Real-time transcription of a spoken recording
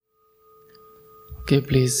Okay,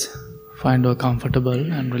 please find a comfortable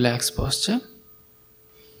and relaxed posture.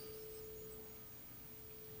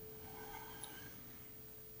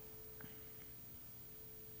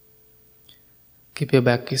 Keep your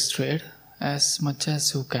back straight as much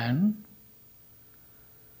as you can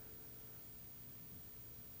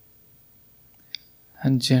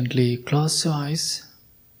and gently close your eyes.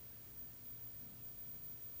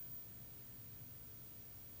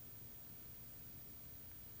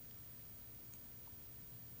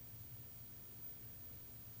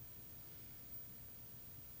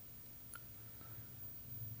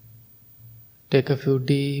 Take a few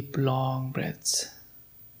deep, long breaths.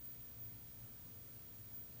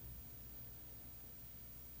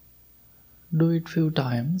 Do it few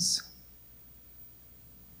times.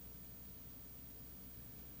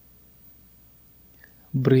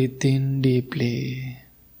 Breathe in deeply.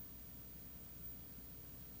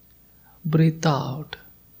 Breathe out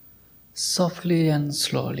softly and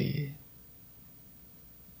slowly.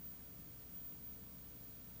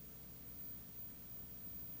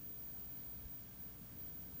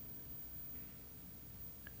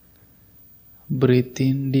 Breathe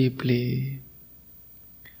in deeply.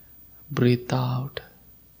 Breathe out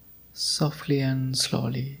softly and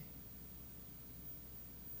slowly.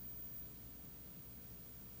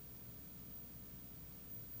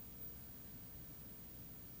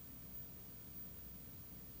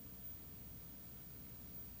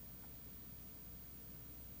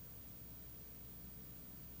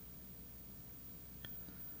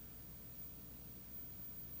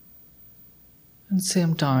 At the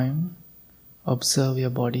same time, observe your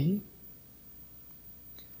body.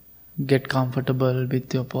 Get comfortable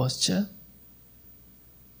with your posture.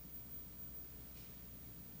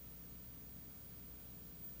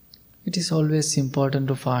 It is always important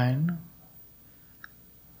to find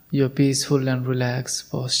your peaceful and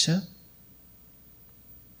relaxed posture.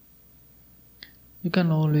 You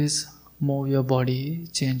can always move your body,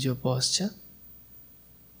 change your posture.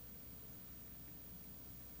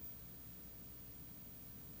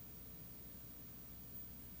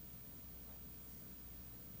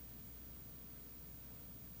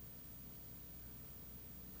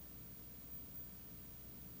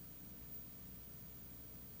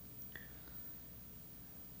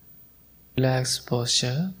 Relaxed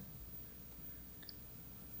posture.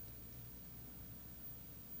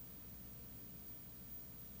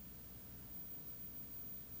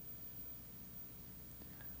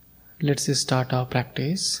 Let's start our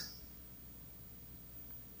practice.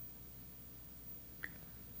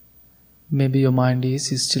 Maybe your mind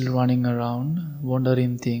is still running around,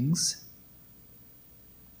 wondering things.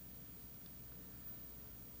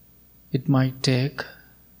 It might take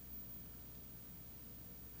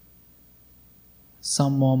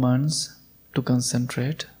some moments to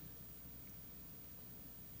concentrate.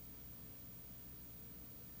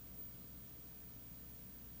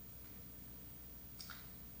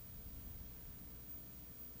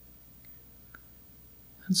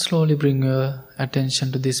 And slowly bring your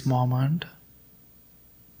attention to this moment.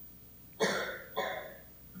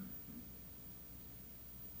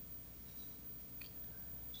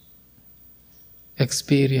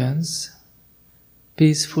 Experience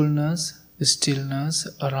peacefulness, stillness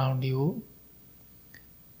around you.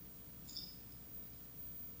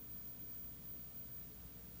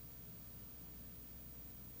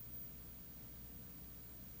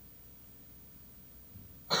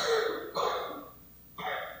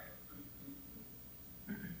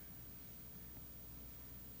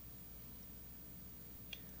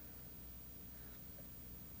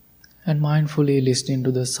 And mindfully listening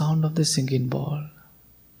to the sound of the singing ball.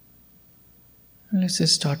 And let's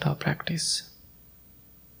just start our practice.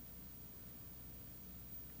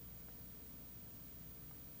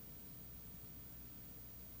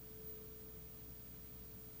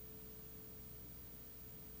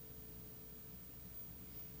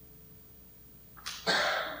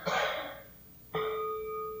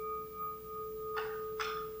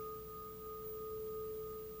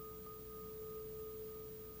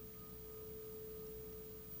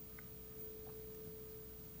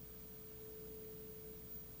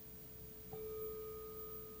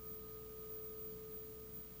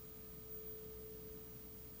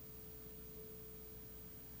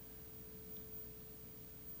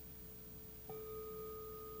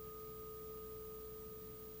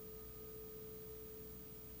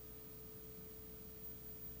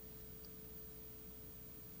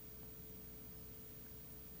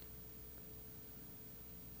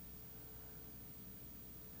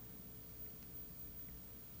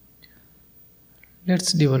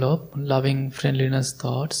 Let's develop loving friendliness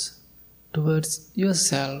thoughts towards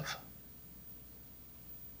yourself.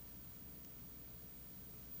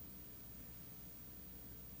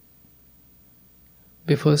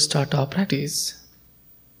 Before start our practice,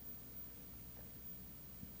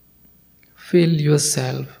 feel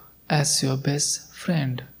yourself as your best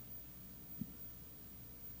friend.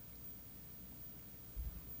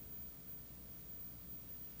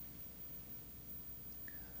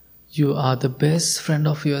 You are the best friend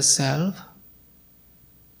of yourself.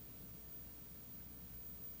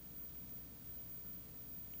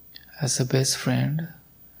 As a best friend,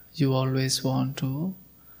 you always want to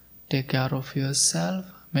take care of yourself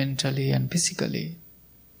mentally and physically.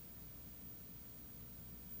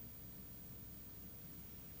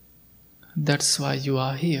 That's why you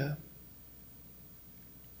are here.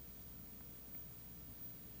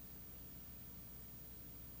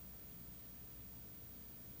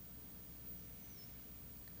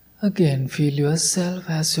 Again, feel yourself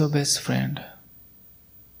as your best friend.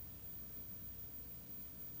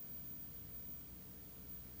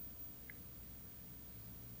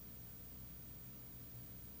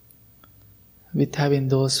 With having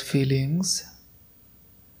those feelings,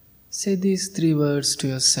 say these three words to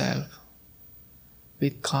yourself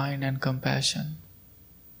with kind and compassion.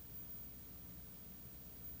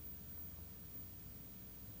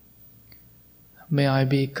 May I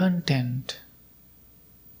be content.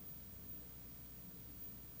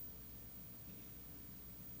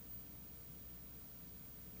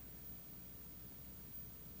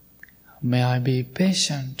 May I be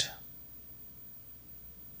patient.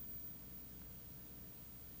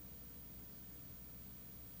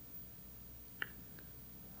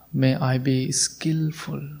 May I be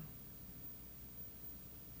skillful.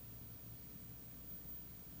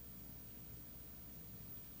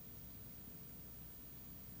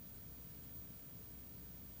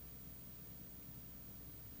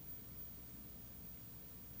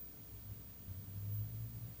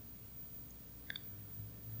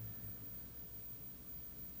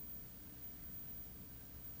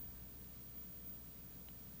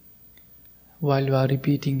 While you are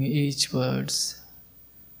repeating each words,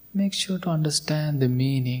 make sure to understand the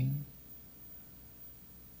meaning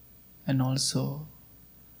and also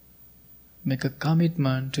make a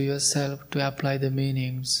commitment to yourself to apply the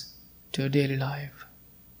meanings to your daily life.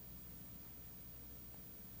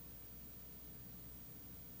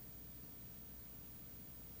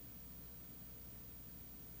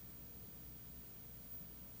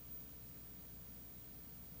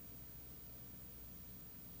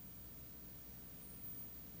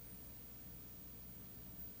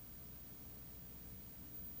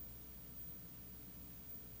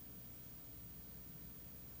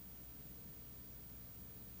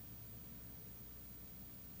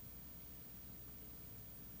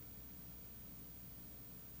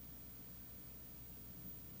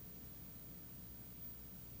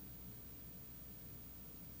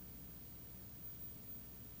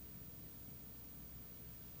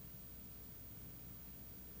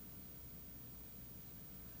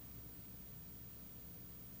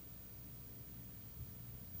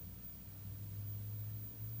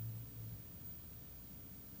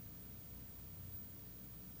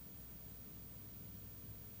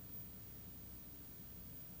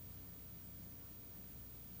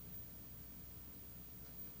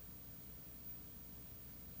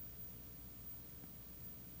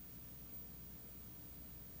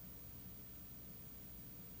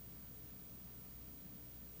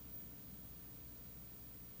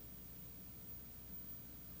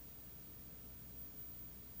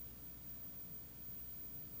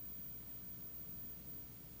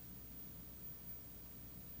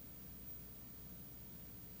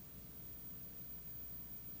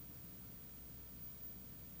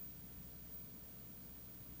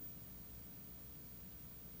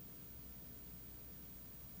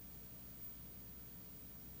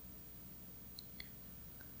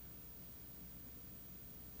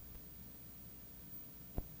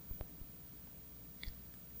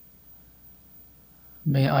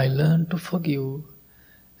 May I learn to forgive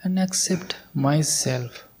and accept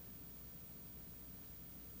myself.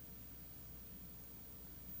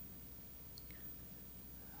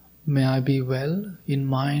 May I be well in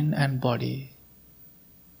mind and body.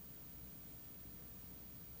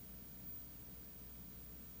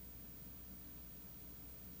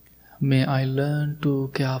 May I learn to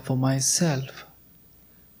care for myself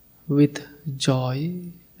with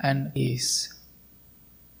joy and ease.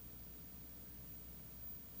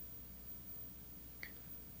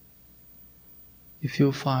 If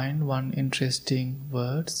you find one interesting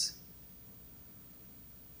words,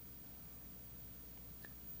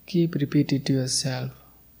 keep repeating to yourself.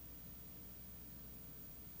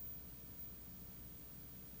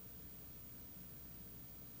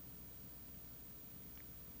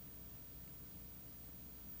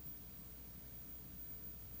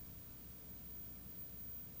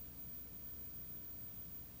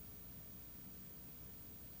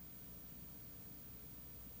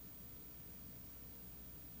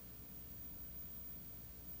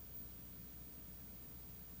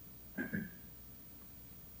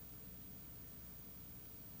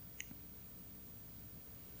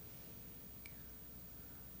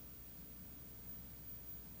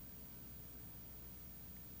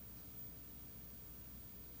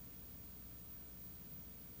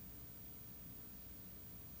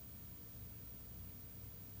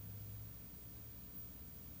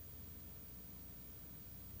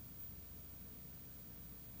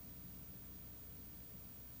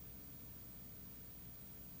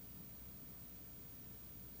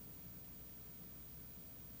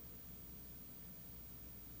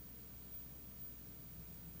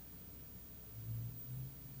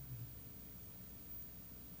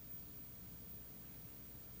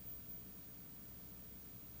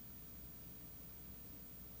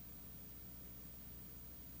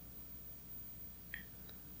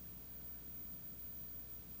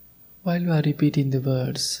 While you are repeating the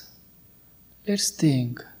words, let's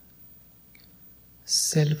think.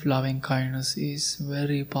 Self loving kindness is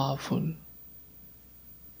very powerful.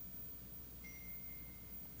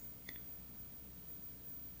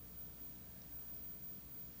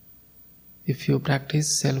 If you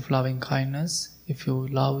practice self loving kindness, if you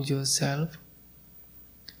love yourself,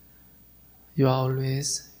 you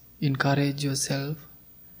always encourage yourself,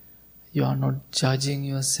 you are not judging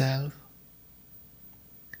yourself.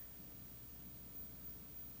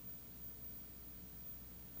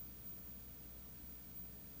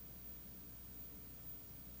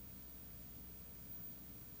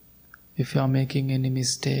 If you are making any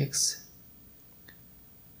mistakes,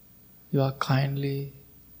 you are kindly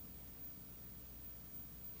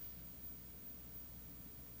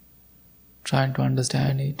trying to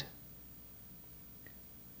understand it.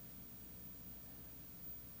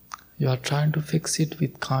 You are trying to fix it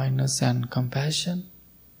with kindness and compassion.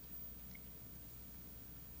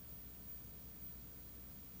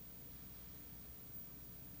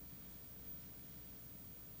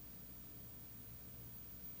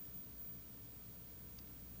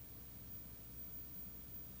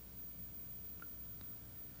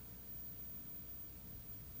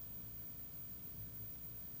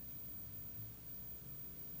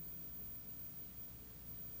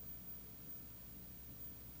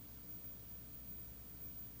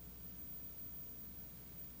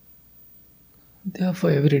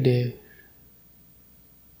 Therefore, every day,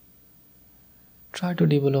 try to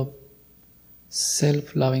develop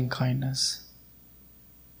self loving kindness.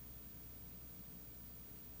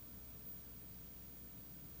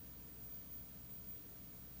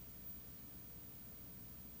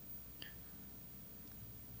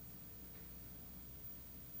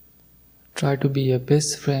 Try to be a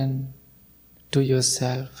best friend to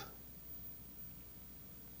yourself.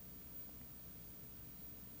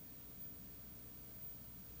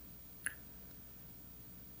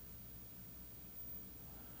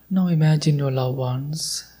 Now imagine your loved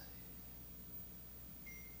ones,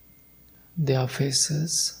 their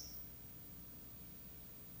faces.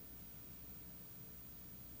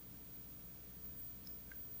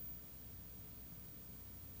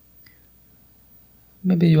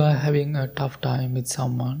 Maybe you are having a tough time with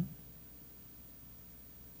someone.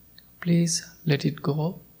 Please let it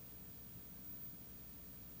go.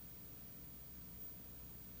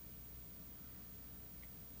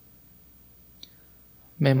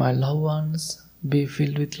 May my loved ones be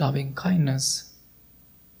filled with loving kindness.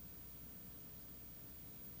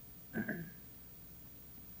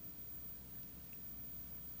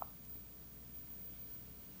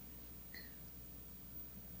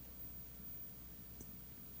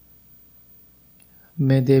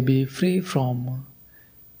 May they be free from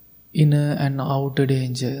inner and outer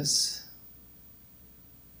dangers.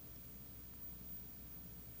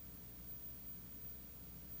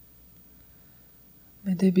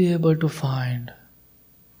 May they be able to find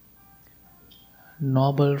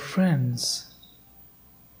noble friends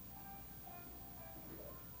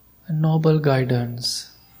and noble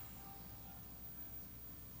guidance.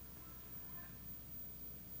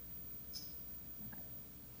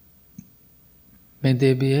 May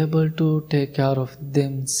they be able to take care of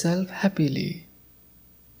themselves happily.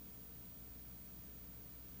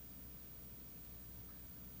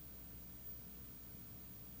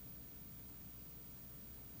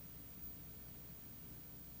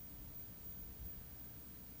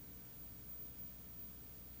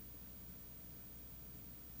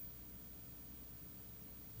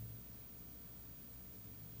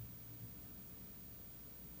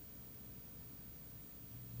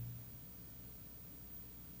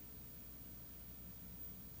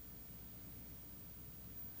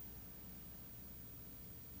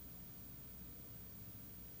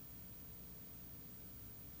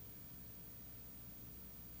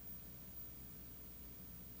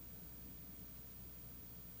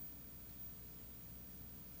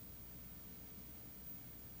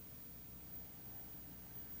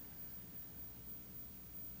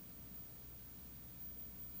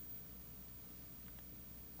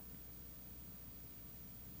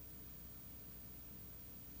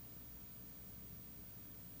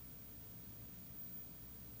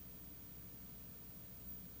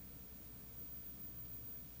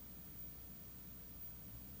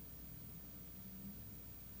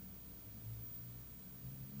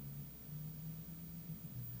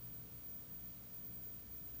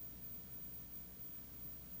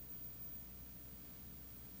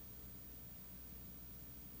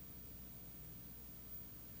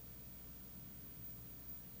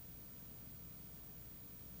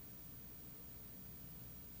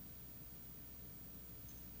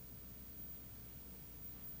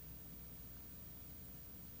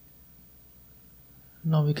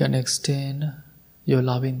 Now we can extend your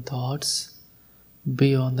loving thoughts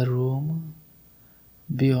beyond the room,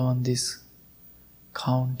 beyond this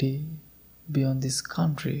county, beyond this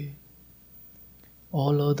country,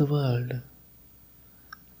 all over the world,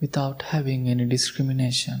 without having any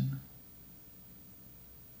discrimination.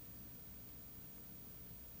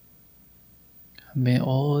 May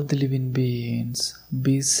all the living beings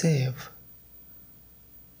be safe.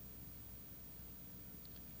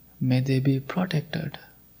 May they be protected.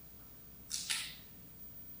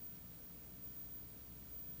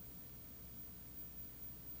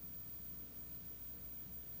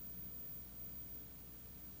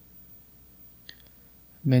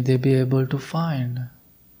 May they be able to find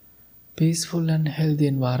peaceful and healthy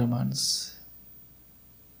environments.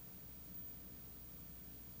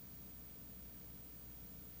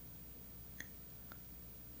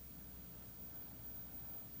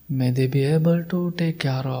 May they be able to take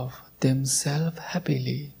care of themselves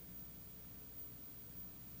happily.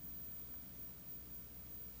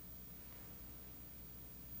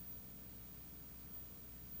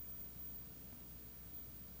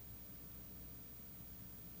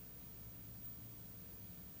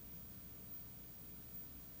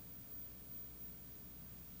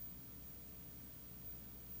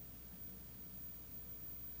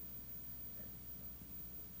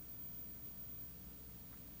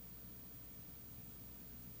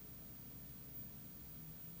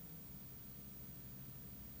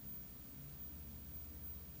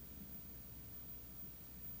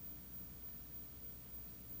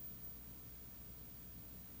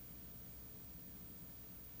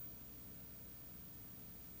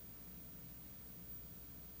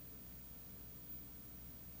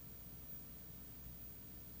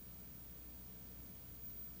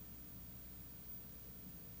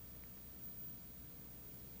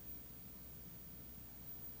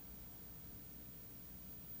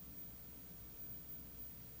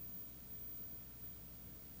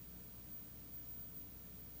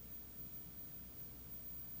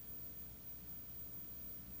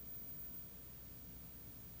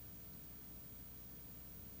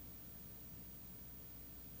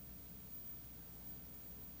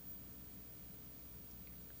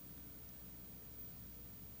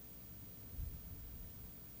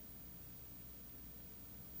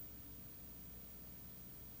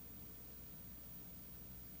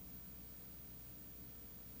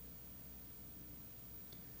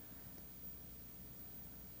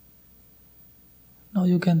 Now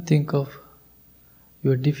you can think of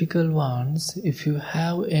your difficult ones if you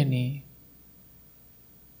have any.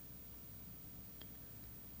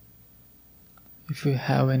 If you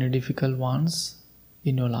have any difficult ones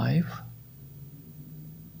in your life,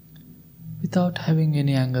 without having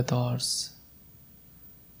any anger thoughts,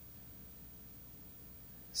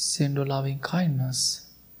 send your loving kindness.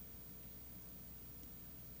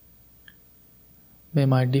 May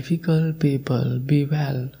my difficult people be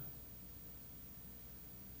well.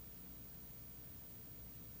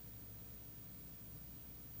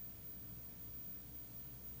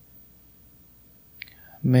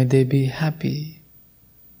 May they be happy.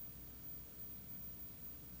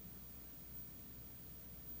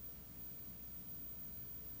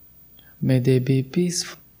 May they be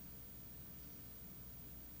peaceful.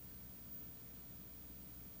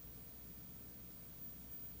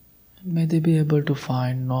 May they be able to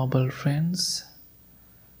find noble friends,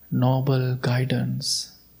 noble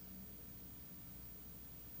guidance.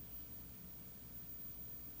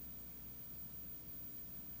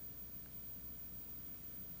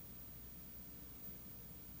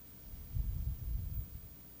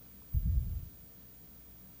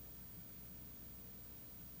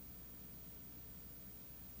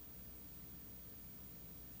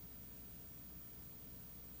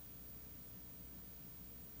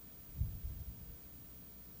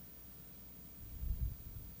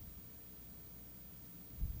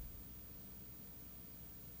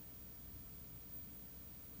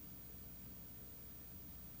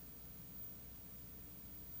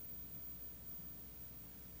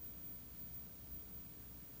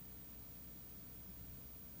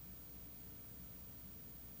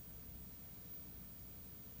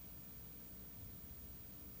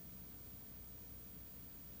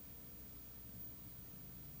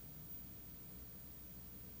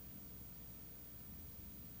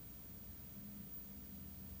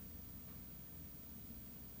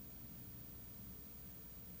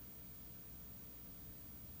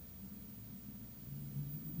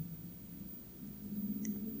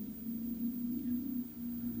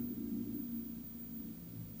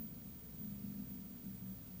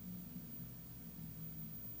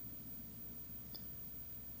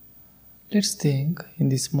 Let's think in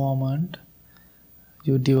this moment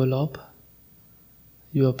you develop,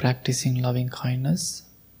 you are practicing loving kindness.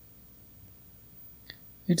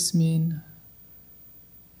 It's mean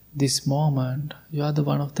this moment you are the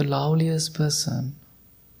one of the loveliest person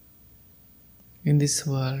in this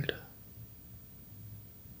world.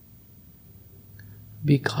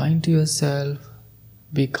 Be kind to yourself,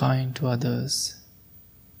 be kind to others.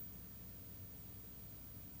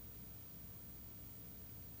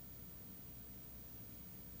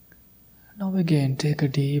 Now again take a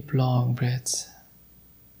deep long breath.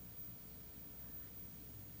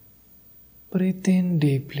 Breathe in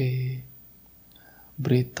deeply,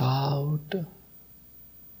 breathe out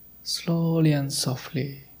slowly and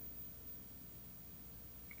softly.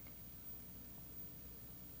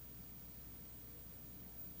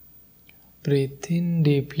 Breathe in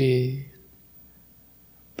deeply,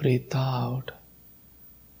 breathe out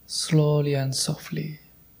slowly and softly.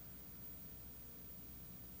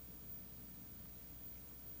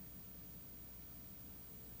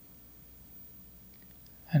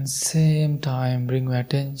 And same time bring your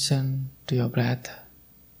attention to your breath.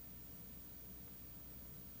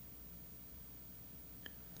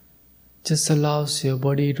 Just allows your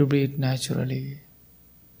body to breathe naturally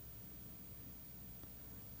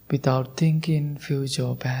without thinking future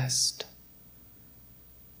or past.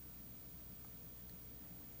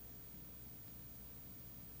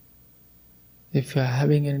 If you are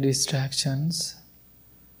having any distractions,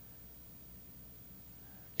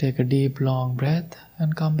 take a deep long breath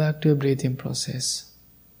and come back to your breathing process.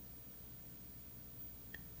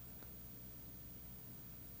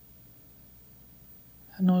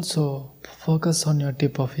 And also focus on your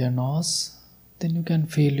tip of your nose, then you can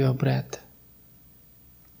feel your breath.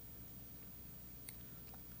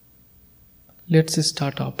 Let's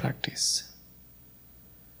start our practice.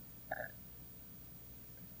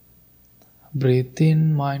 Breathe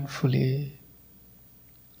in mindfully,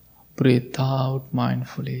 breathe out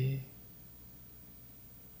mindfully.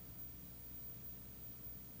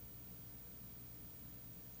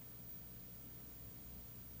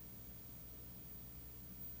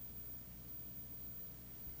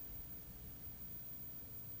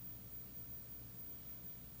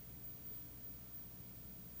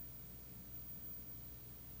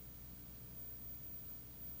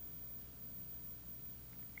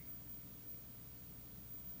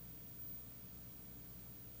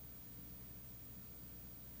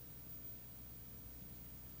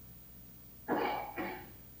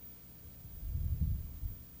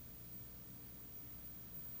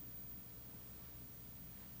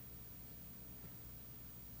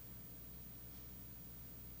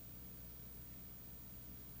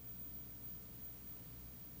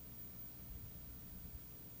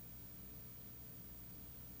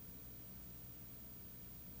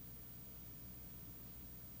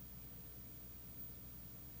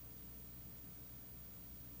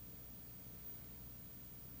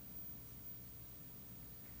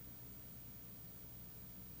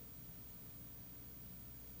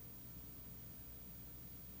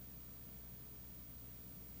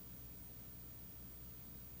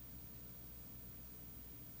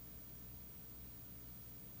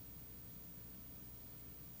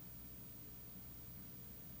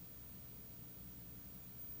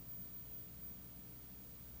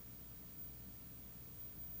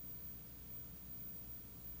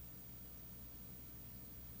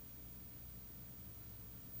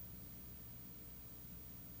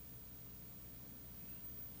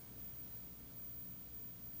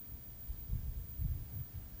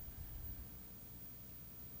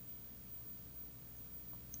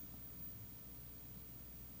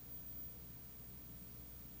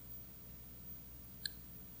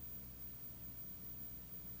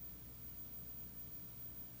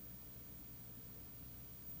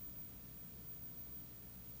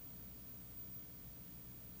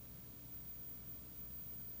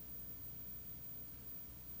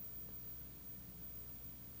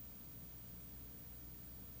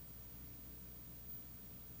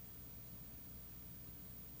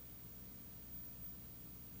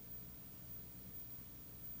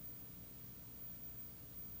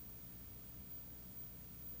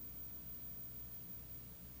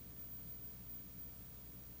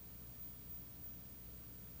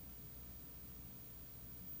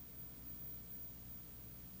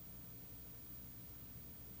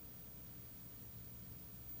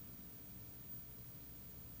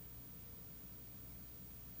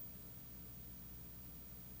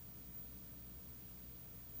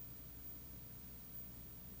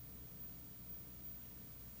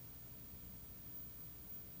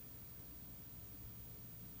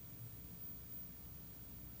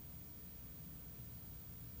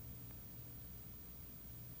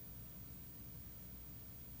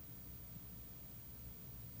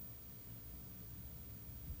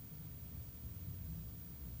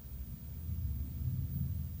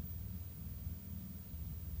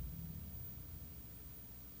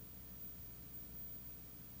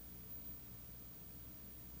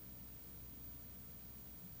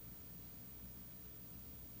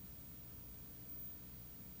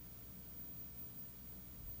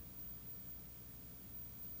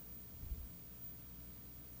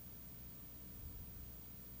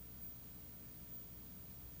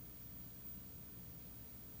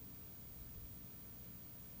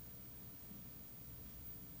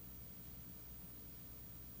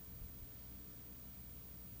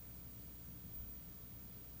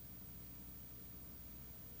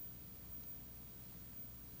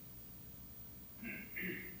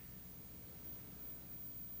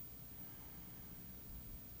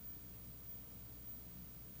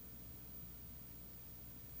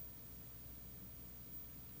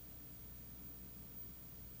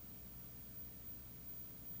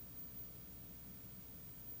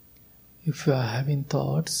 If you are having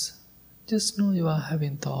thoughts, just know you are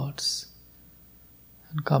having thoughts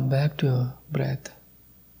and come back to your breath.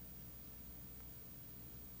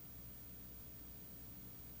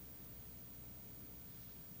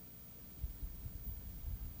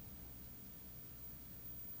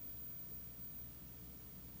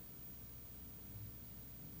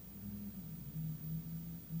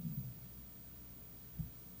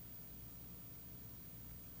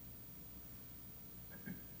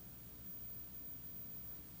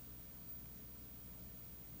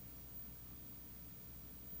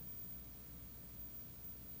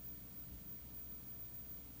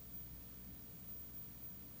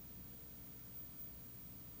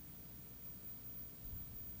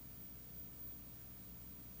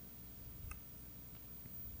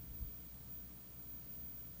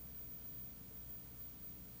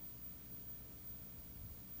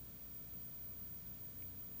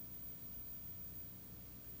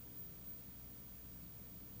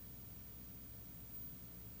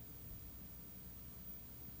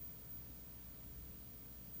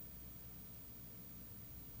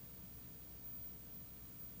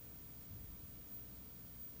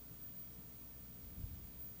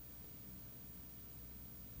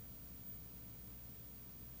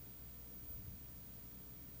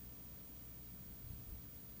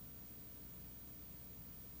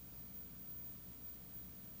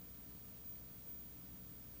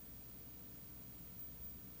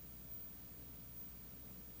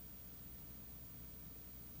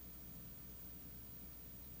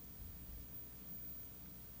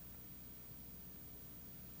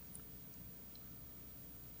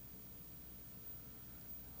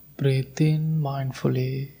 Breathe in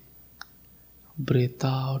mindfully, breathe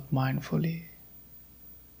out mindfully.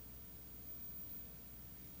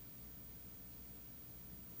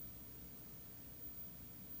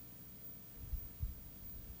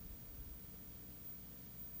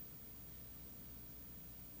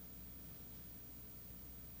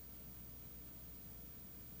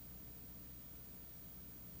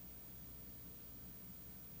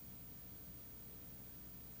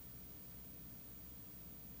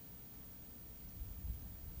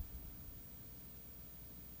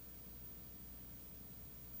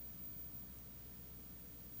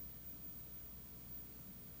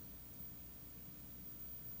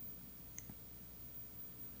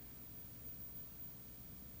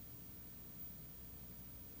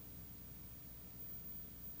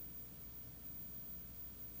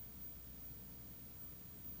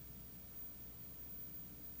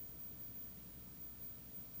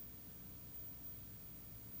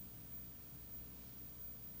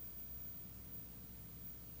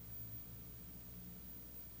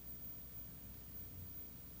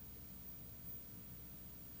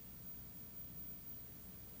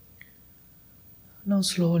 Now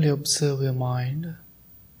slowly observe your mind.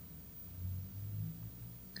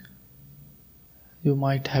 You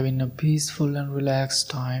might have in a peaceful and relaxed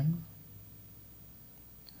time,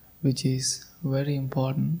 which is very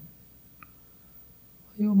important.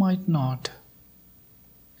 You might not,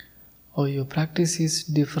 or your practice is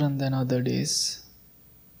different than other days.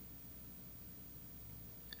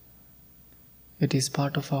 It is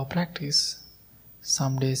part of our practice.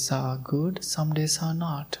 Some days are good, some days are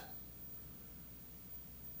not.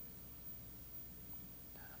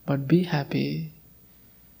 But be happy.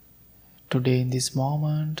 Today, in this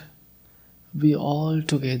moment, we all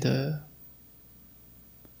together,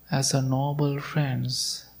 as a noble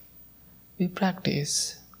friends, we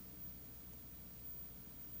practice.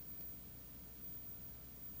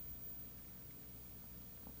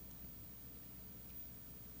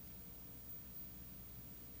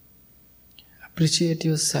 Appreciate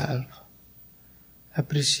yourself.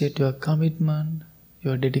 Appreciate your commitment,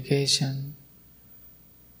 your dedication.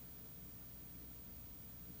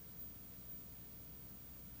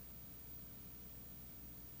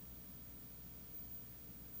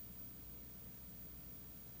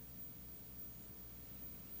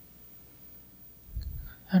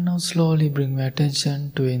 And now slowly bring your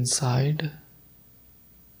attention to inside.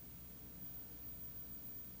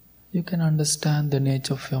 You can understand the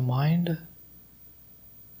nature of your mind.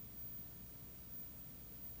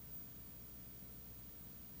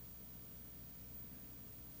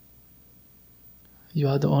 You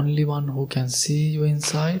are the only one who can see you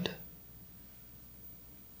inside.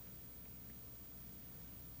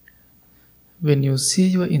 When you see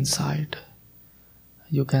your inside,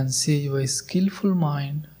 you can see your skillful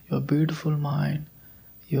mind, your beautiful mind,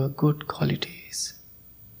 your good qualities.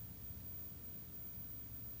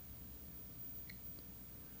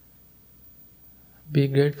 Be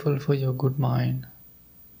grateful for your good mind,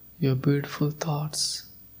 your beautiful thoughts.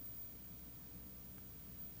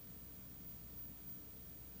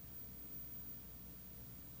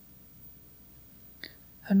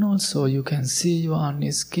 And also you can see your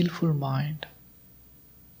unskillful mind.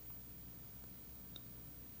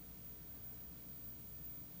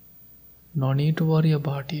 No need to worry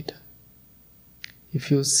about it. If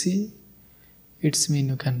you see, it's mean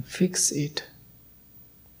you can fix it.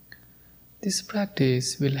 This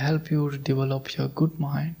practice will help you to develop your good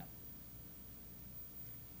mind.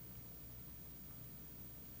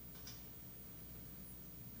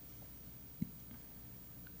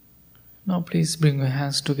 Now please bring your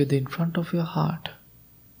hands together in front of your heart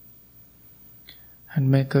and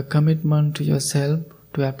make a commitment to yourself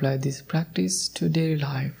to apply this practice to daily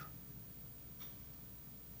life.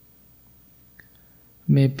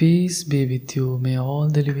 May peace be with you. May all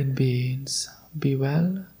the living beings be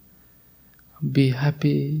well, be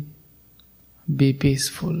happy, be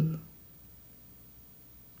peaceful.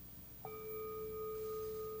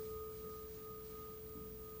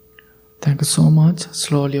 Thank you so much.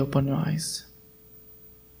 Slowly open your eyes.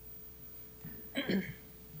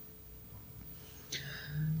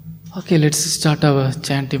 Okay, let's start our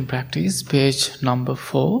chanting practice. Page number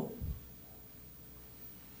 4.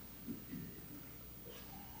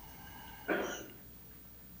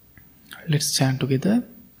 Let's chant together.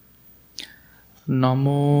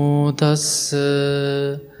 Namo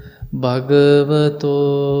tassa bhagavato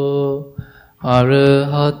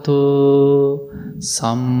arahato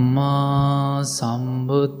samma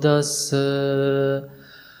sambuddhassa.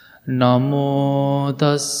 Namo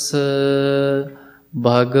tassa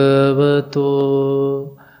bhagavato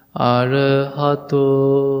arahato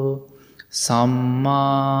samma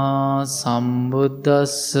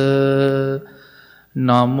sambuddhassa.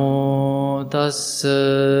 Namo tassa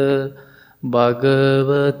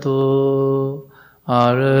bhagavato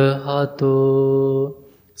arahato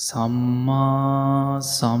samma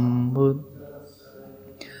sambuddhassa.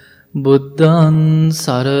 Buddhaṃ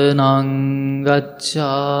saraṇaṃ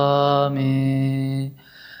gacchāmi.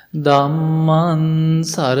 Dhammaṃ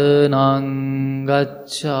saraṇaṃ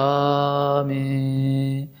gacchāmi.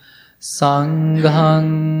 Sanghaṃ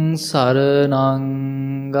saraṇaṃ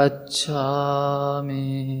gacchāmi.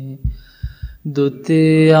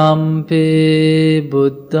 Dutiyampi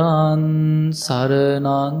buddhaṃ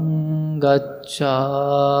saraṇaṃ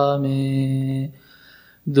gacchāmi.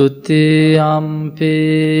 Dutiyampi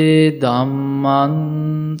dhammaṃ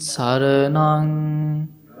saraṇaṃ.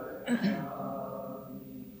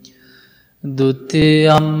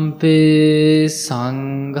 Dutiyampi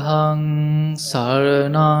sanghaṃ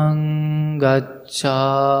saraṇaṃ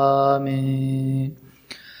gacchāmi.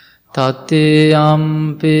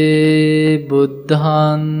 Tatiyampi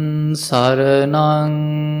buddhaṃ saraṇaṃ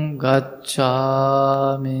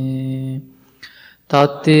gacchāmi.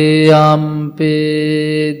 Tatiyampi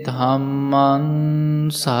dhammaṃ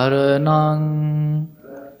saraṇaṃ.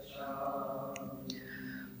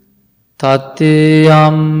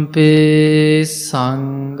 Tatiyampi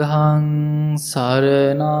sanghaṃ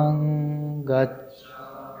saraṇaṃ gacchāmi.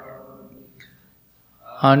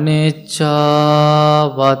 Anicca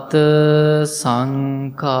vata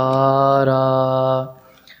sankhara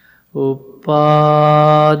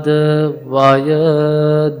uppada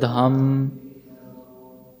vaya dham.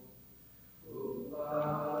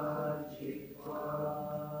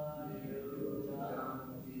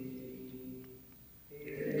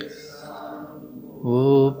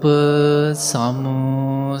 Upasamukho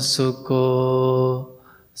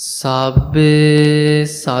sabbe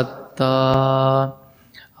satta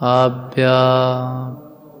abhya.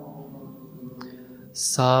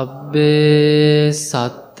 Sabbe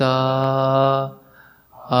satta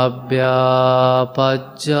abhyapajja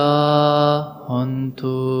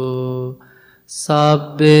hontu.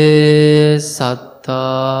 Sabbe satta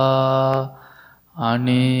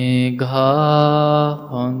anigha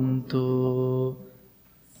hontu.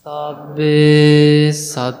 Sabbe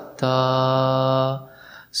satta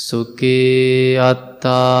sukhi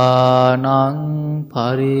attanaṃ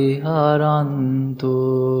pariharantu.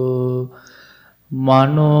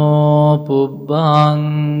 Mano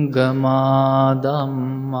pubbangama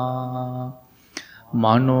dhamma.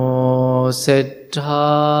 Mano settha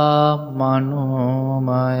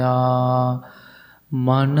manomaya.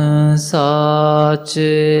 Manasace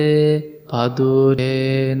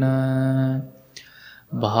padurena.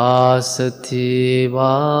 Bhasati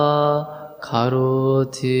va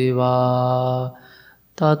karoti va.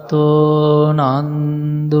 Tato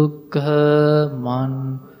nandukkha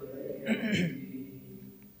man.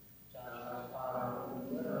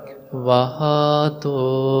 Vahato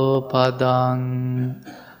padang.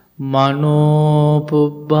 Mano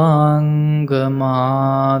pubbangama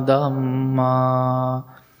dhamma.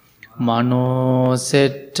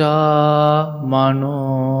 Manosetta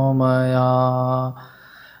manomaya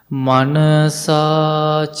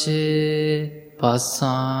manasace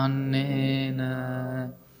pasannena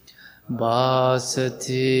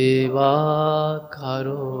vasati va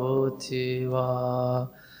karoti va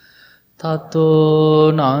tato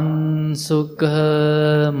nan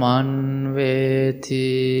sukha manveti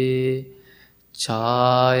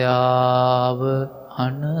chayava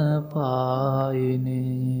anapayini.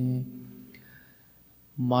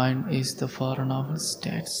 Mind is the four noble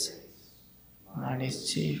states. Mind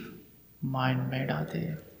is chief. Mind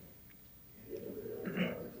medade.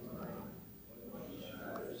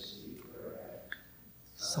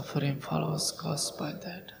 Suffering follows caused by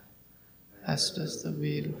that, as does the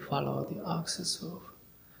wheel follow the ox's hoof.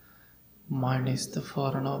 Mind is the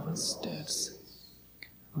four noble states.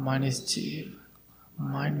 Mind is chief.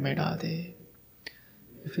 Mind medade.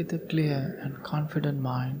 If with a clear and confident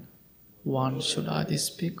mind, one should either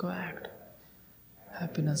speak or act,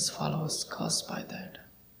 happiness follows caused by that.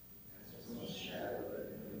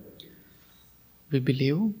 We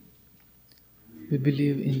believe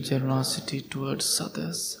in generosity towards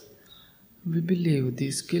others. We believe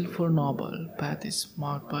the skillful noble path is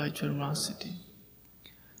marked by generosity.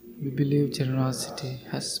 We believe generosity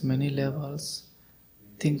has many levels.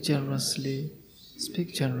 Think generously,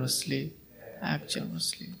 speak generously, act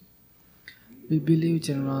generously. We believe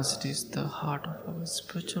generosity is the heart of our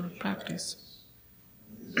spiritual practice.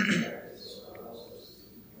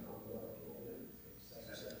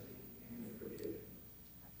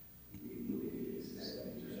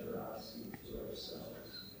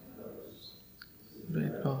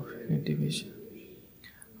 Break off division.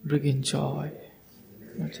 Bring in joy.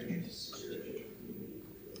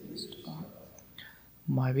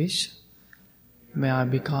 My wish, may I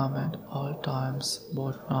become at all times,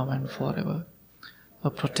 both now and forever, a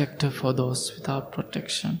protector for those without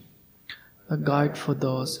protection, a guide for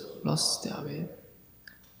those who lost their way,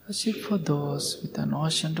 a ship for those with an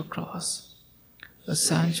ocean to cross, a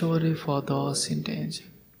sanctuary for those in danger,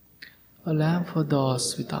 a lamp for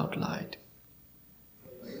those without light.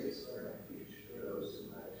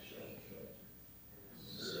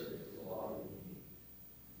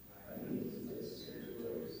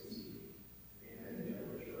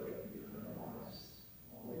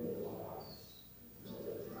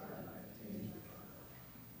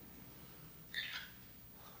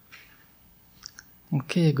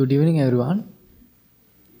 Okay, good evening everyone.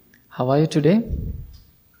 How are you today?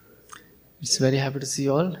 It's very happy to see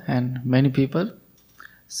you all and many people.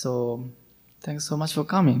 So, thanks so much for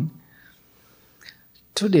coming.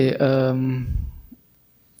 Today,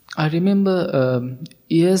 I remember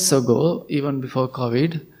years ago, even before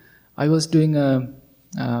COVID, I was doing a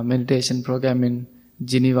meditation program in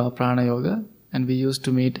Geneva Prana Yoga, and we used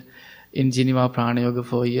to meet in Geneva Prana Yoga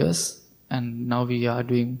for years, and now we are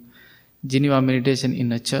doing Geneva meditation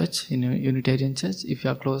in a church, in a Unitarian church. If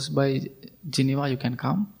you are close by Geneva, you can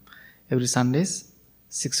come every Sundays,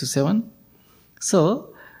 6 to 7.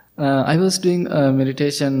 So, I was doing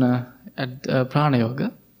meditation at Prana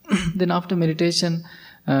Yoga. Then after meditation,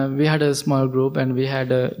 we had a small group and we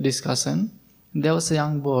had a discussion. There was a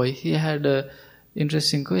young boy, he had an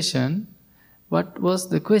interesting question. What was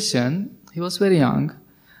the question? He was very young.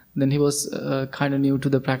 Then he was kind of new to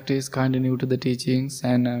the practice, kind of new to the teachings.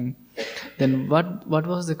 And then what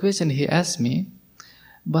was the question he asked me?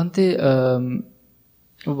 Bhante,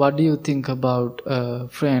 what do you think about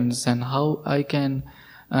friends and how I can,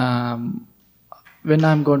 when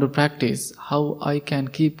I'm going to practice, how I can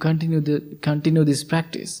continue this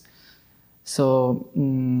practice? So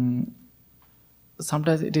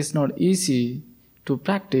sometimes it is not easy to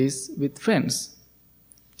practice with friends.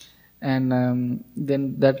 And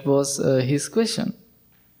then that was his question.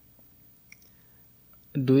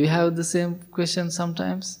 Do you have the same question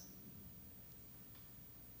sometimes?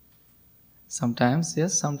 Sometimes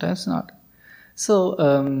yes, sometimes not. So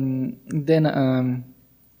then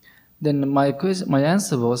my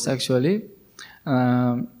answer was actually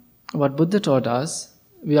what Buddha taught us.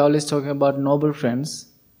 We are always talking about noble friends,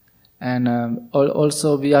 and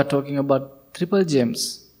also we are talking about triple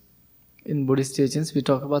gems. In Buddhist teachings, we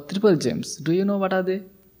talk about triple gems. Do you know what are they?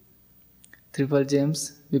 Triple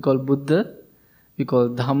gems. We call Buddha, we call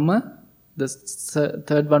Dhamma. The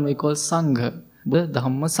third one we call Sangha. Buddha,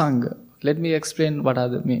 Dhamma, Sangha. Let me explain what are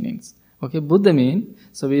the meanings. Okay, Buddha mean,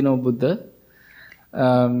 so we know Buddha.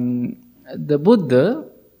 The Buddha,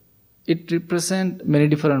 it represents many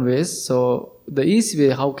different ways. So the easy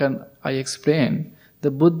way, how can I explain?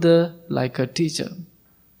 The Buddha like a teacher.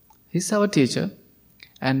 He's our teacher.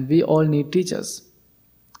 And we all need teachers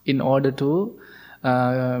in order to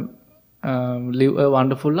live a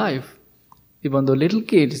wonderful life. Even though little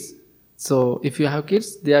kids, so if you have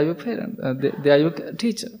kids, they are your parent, they are your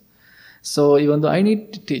teacher. So even though I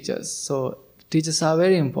need teachers, so teachers are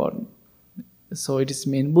very important. So it is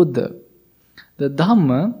mean Buddha. The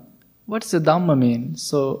Dhamma, what does the Dhamma mean?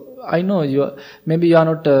 So I know maybe you are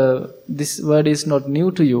not, this word is not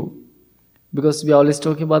new to you, because we are always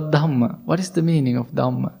talking about Dhamma. What is the meaning of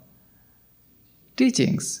Dhamma?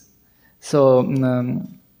 Teachings. So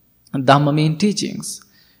Dhamma means teachings.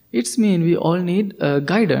 It's mean we all need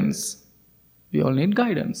guidance. We all need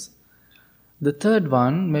guidance. The third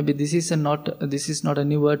one, maybe this is not a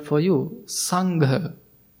new word for you. Sangha.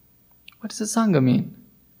 What does the Sangha mean?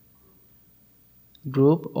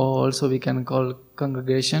 Group, or also we can call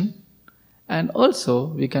congregation, and also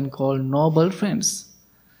we can call noble friends.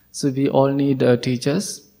 So we all need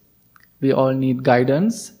teachers, we all need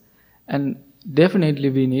guidance, and definitely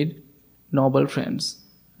we need noble friends.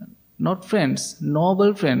 Not friends,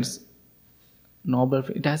 noble friends. Noble.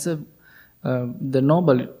 It has the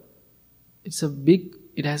noble.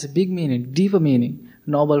 It has a big meaning, deeper meaning.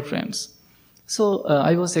 Noble friends. So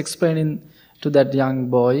I was explaining to that young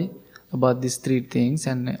boy about these three things,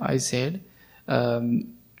 and I said,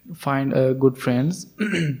 find good friends,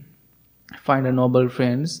 find a noble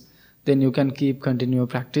friends, then you can continue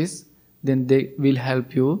practice, then they will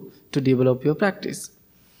help you to develop your practice.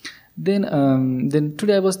 Then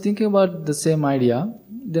today I was thinking about the same idea.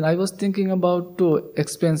 Then I was thinking about to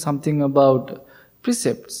explain something about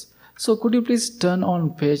precepts. So could you please turn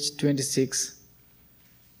on page 26?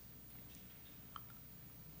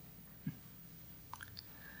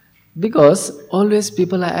 Because always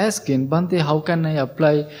people are asking, Bhante, how can I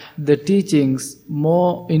apply the teachings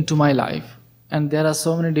more into my life? And there are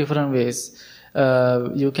so many different ways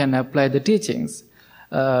you can apply the teachings.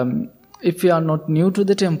 If you are not new to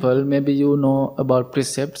the temple, maybe you know about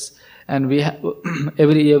precepts. And we have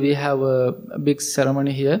every year we have a big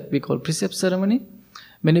ceremony here. We call precept ceremony.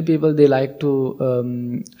 Many people, they like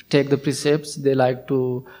to take the precepts. They like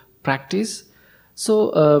to practice.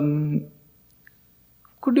 So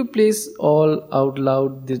could you please all out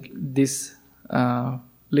loud this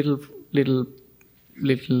little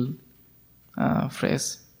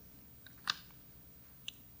phrase?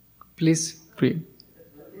 Please read.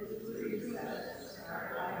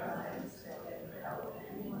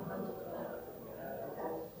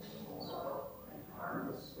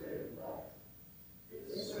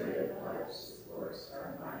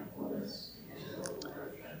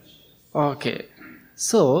 Okay,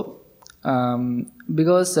 so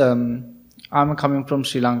because I'm coming from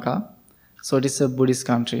Sri Lanka, so it is a Buddhist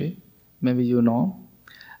country, maybe you know.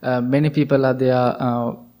 Many people are there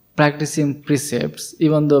practicing precepts,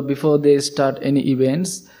 even though before they start any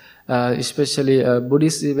events, especially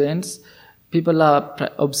Buddhist events, people are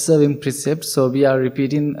observing precepts. So we are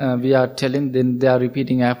repeating, we are telling, then they are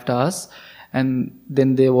repeating after us, and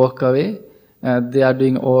then they walk away. They are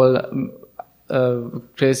doing all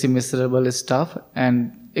crazy, miserable stuff,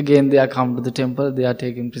 and again they are come to the temple, they are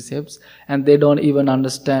taking precepts, and they don't even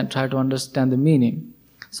try to understand the meaning.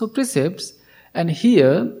 So precepts, and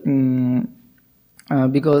here,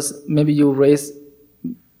 because maybe you raise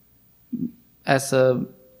as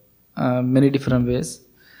many different ways,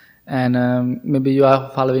 and maybe you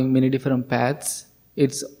are following many different paths,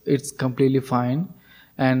 it's completely fine.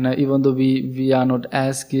 And even though we are not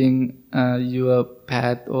asking your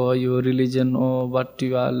path or your religion or what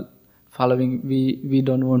you are following, we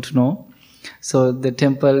don't want to know. So the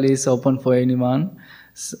temple is open for anyone.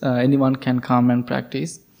 Anyone can come and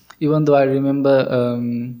practice. Even though I remember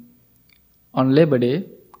on Labor Day,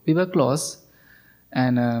 we were close,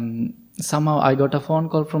 and somehow I got a phone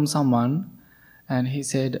call from someone, and he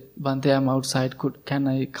said, Bhante, I'm outside, can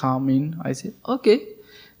I come in? I said, okay.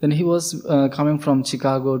 Then he was coming from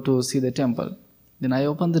Chicago to see the temple. Then I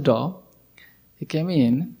opened the door. He came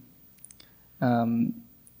in.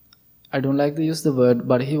 I don't like to use the word,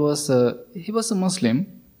 but he was a Muslim.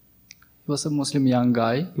 He was a Muslim young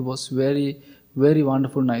guy. He was very, very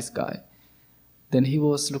wonderful, nice guy. Then he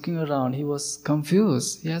was looking around. He was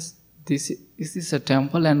confused. Yes, is this a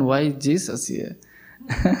temple, and why is Jesus here?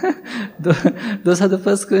 Those are the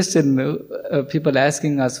first questions people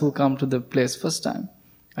asking us who come to the place first time.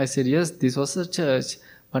 I said, yes, this was a church,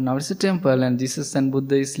 but now it's a temple, and Jesus and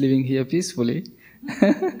Buddha is living here peacefully.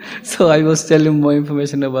 So I was telling more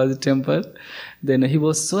information about the temple. Then he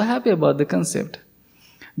was so happy about the concept.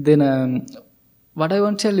 Then what I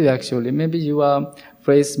want to tell you, actually, maybe you are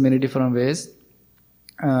phrased many different ways,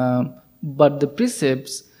 but the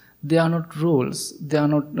precepts, they are not rules, they are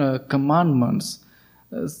not commandments.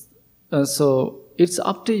 So it's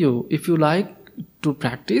up to you. If you like to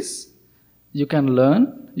practice, you can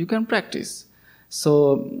learn, you can practice.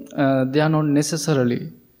 So they are not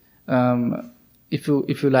necessarily. If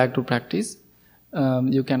you like to practice,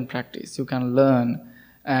 you can practice, you can learn,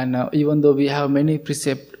 and even though we have many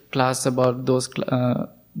precept class about those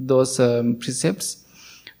precepts,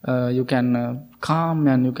 you can come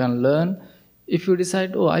and you can learn. If you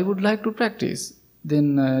decide, oh, I would like to practice,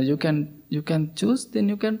 then you can choose, then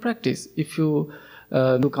you can practice. If you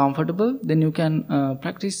feel comfortable, then you can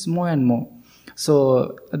practice more and more.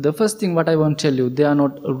 So the first thing what I want to tell you, they are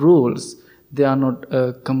not rules, they are not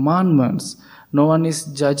commandments. No one is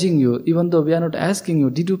judging you, even though we are not asking you,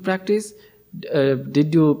 did you practice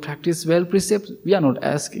well precepts? We are not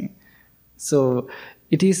asking. So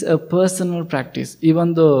it is a personal practice.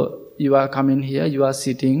 Even though you are coming here, you are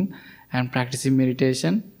sitting and practicing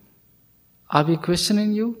meditation, are we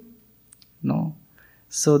questioning you? No.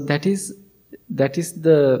 So that's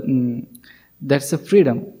the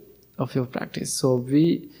freedom of your practice. So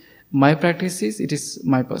my practice it is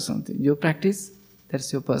my personal thing. Your practice,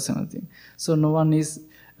 that's your personal thing. So no one is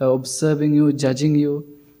observing you, judging you.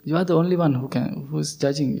 You are the only one who is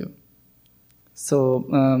judging you. So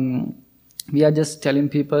we are just telling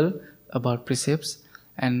people about precepts,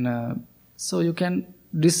 and so you can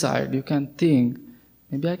decide, you can think,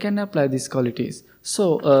 maybe I can apply these qualities.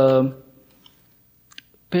 So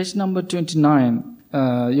page number 29,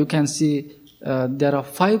 you can see there are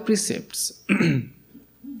 5 precepts.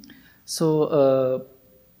 So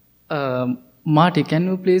Marty, can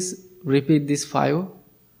you please repeat these 5? Would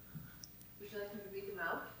you like me to read them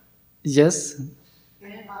out? Yes.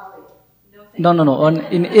 In Bali. No, No.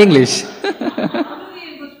 In English. I'll do the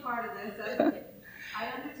English part of this. That's okay. I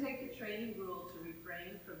undertake the training rule to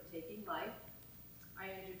refrain from taking life.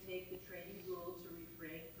 I undertake the training rule to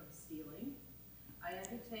refrain from stealing. I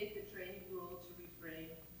undertake the training rule to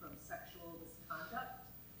refrain from sexual misconduct.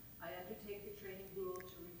 I undertake the training rule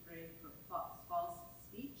to refrain from false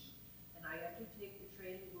speech. And I undertake the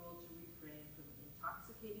training rule to refrain from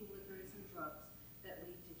intoxicating liquors and drugs that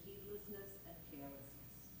lead to heedlessness and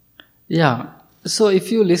carelessness. Yeah. So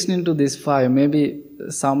if you listening to these 5, maybe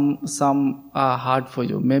some are hard for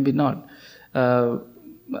you, maybe not.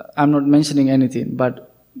 I'm not mentioning anything,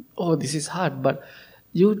 but oh, this is hard. But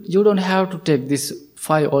you don't have to take this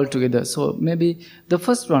 5 altogether. So maybe the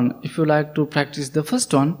first one, if you like to practice the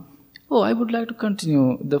first one, oh, I would like to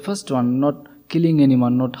continue the first one, not killing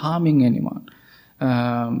anyone, not harming anyone.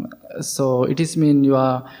 So it is mean you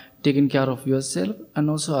are taking care of yourself and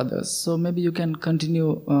also others. So maybe you can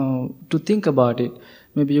continue to think about it.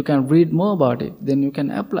 Maybe you can read more about it. Then you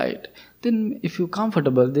can apply it. Then if you're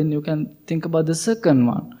comfortable, then you can think about the second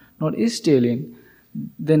one, not stealing.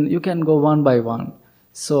 Then you can go one by one.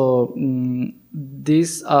 So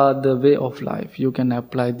these are the way of life. You can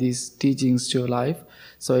apply these teachings to your life.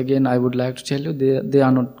 So again, I would like to tell you, they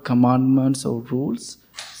are not commandments or rules.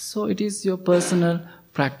 So it is your personal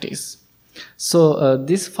practice. So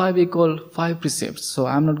these 5 we call 5 precepts. So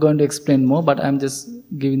I'm not going to explain more, but I'm just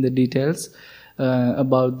giving the details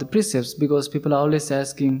about the precepts, because people are always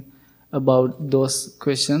asking about those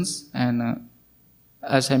questions. And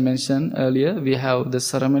as I mentioned earlier, we have the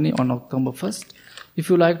ceremony on October 1st. If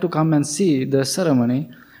you like to come and see the ceremony,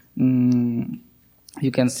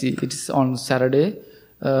 you can see it is on Saturday,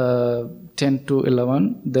 10 to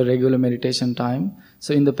 11, the regular meditation time.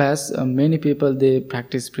 So in the past, many people, they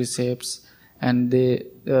practice precepts, and they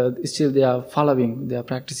are following, they are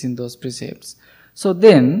practicing those precepts. So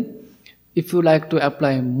then, if you like to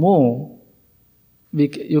apply more,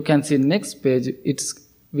 you can see next page.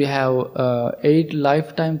 We have 8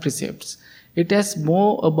 lifetime precepts. It has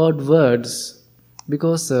more about words,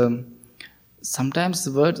 because sometimes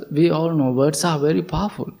words, we all know words are very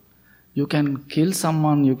powerful. You can kill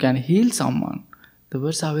someone, you can heal someone. The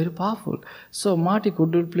words are very powerful. So Marty,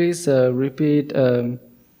 could you please repeat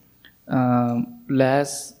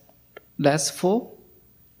last 4? The last 4,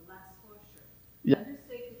 sure. Yeah. I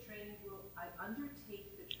undertake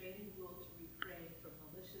the training rule to refrain from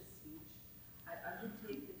malicious speech. I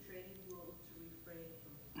undertake the training rule to refrain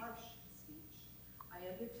from harsh speech. I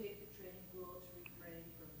undertake the training rule to refrain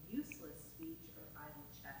from useless speech or idle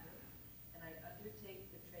chatter. And I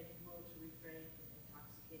undertake the training rule to refrain from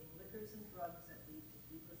intoxicating liquors and drugs that lead to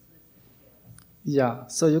heedlessness and carelessness. Yeah.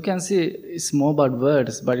 So you can see it's more about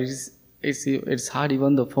words, but it's hard.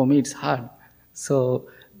 Even though for me it's hard. So,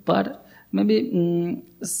 but maybe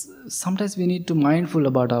sometimes we need to mindful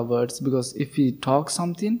about our words, because if we talk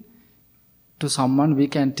something to someone, we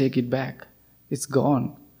can take it back. It's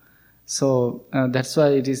gone. So that's why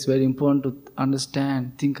it is very important to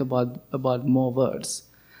understand, think about more words.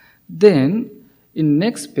 Then in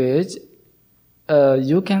next page,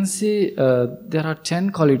 you can see there are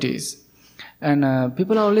 10 qualities. And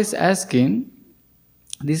people are always asking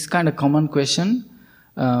this kind of common question,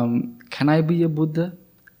 can I be a Buddha?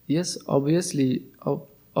 Yes, obviously,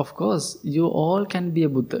 of course, you all can be a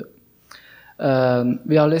Buddha.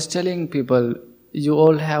 We are always telling people, you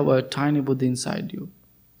all have a tiny Buddha inside you.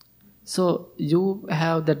 So you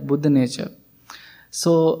have that Buddha nature.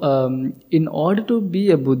 So in order to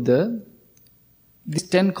be a Buddha, these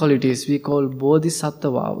 10 qualities we call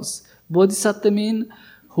bodhisattvas. Bodhisattva means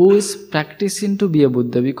who is practicing to be a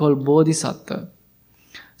Buddha. We call bodhisattva.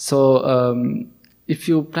 So if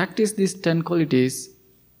you practice these 10 qualities,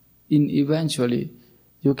 eventually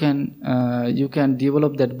you can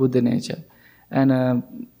develop that Buddha nature.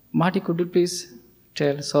 And Marty, could you please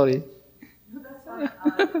tell? Sorry. No, that's fine.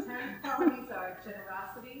 The 10 qualities are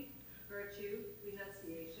generosity, virtue,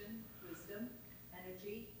 renunciation, wisdom,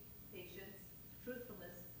 energy, patience,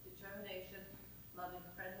 truthfulness, determination, loving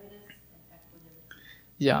friendliness, and equanimity.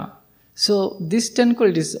 Yeah. So these 10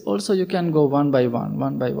 qualities also you can go one by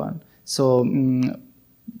one. So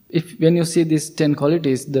if when you see these 10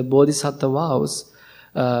 qualities, the bodhisattva vows,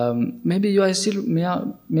 maybe you are still,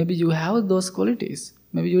 maybe you have those qualities.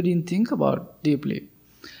 Maybe you didn't think about deeply.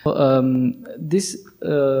 So, this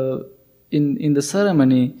in the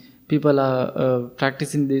ceremony, people are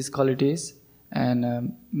practicing these qualities,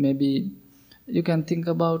 and maybe you can think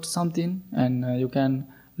about something, and you can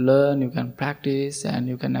learn, you can practice, and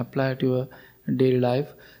you can apply to your daily life.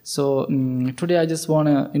 So today I just want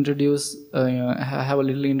to introduce, have a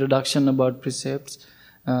little introduction about precepts.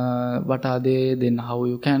 What are they? Then how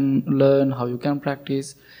you can learn, how you can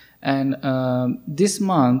practice. And this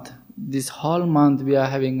month, this whole month, we are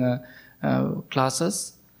having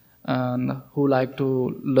classes who like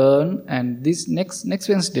to learn. And this next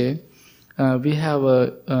Wednesday, we have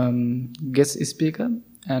a guest speaker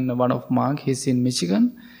and one of monk. He's in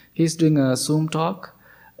Michigan. He's doing a Zoom talk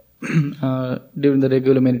during the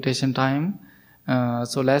regular meditation time.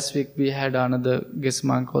 So last week we had another guest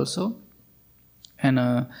monk also.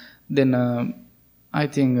 And then I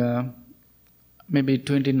think maybe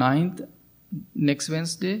 29th, next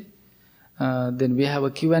Wednesday, then we have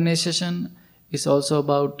a Q&A session. It's also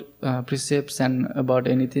about precepts and about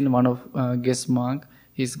anything. One of guest monk,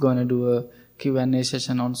 he's going to do a Q&A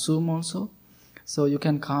session on Zoom also. So you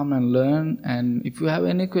can come and learn. And if you have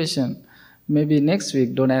any question, maybe next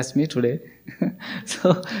week, don't ask me today.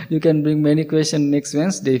 So you can bring many questions next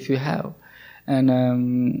Wednesday if you have.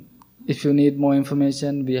 And if you need more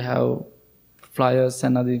information, we have flyers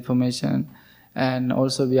and other information. And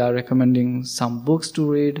also we are recommending some books to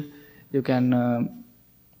read. You can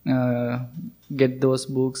get those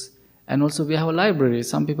books. And also we have a library.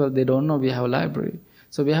 Some people, they don't know we have a library.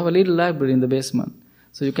 So we have a little library in the basement.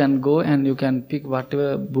 So you can go and you can pick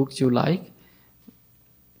whatever books you like.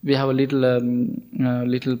 We have a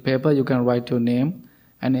little paper. You can write your name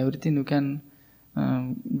and everything. You can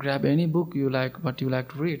grab any book you like, what you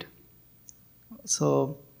like to read.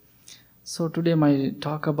 So today my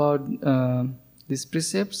talk about these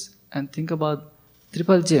precepts, and think about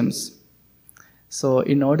triple gems. So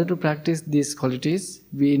in order to practice these qualities,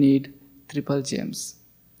 we need triple gems,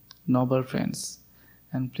 noble friends.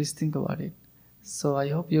 And please think about it. So I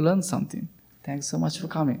hope you learned something. Thanks so much for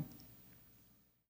coming.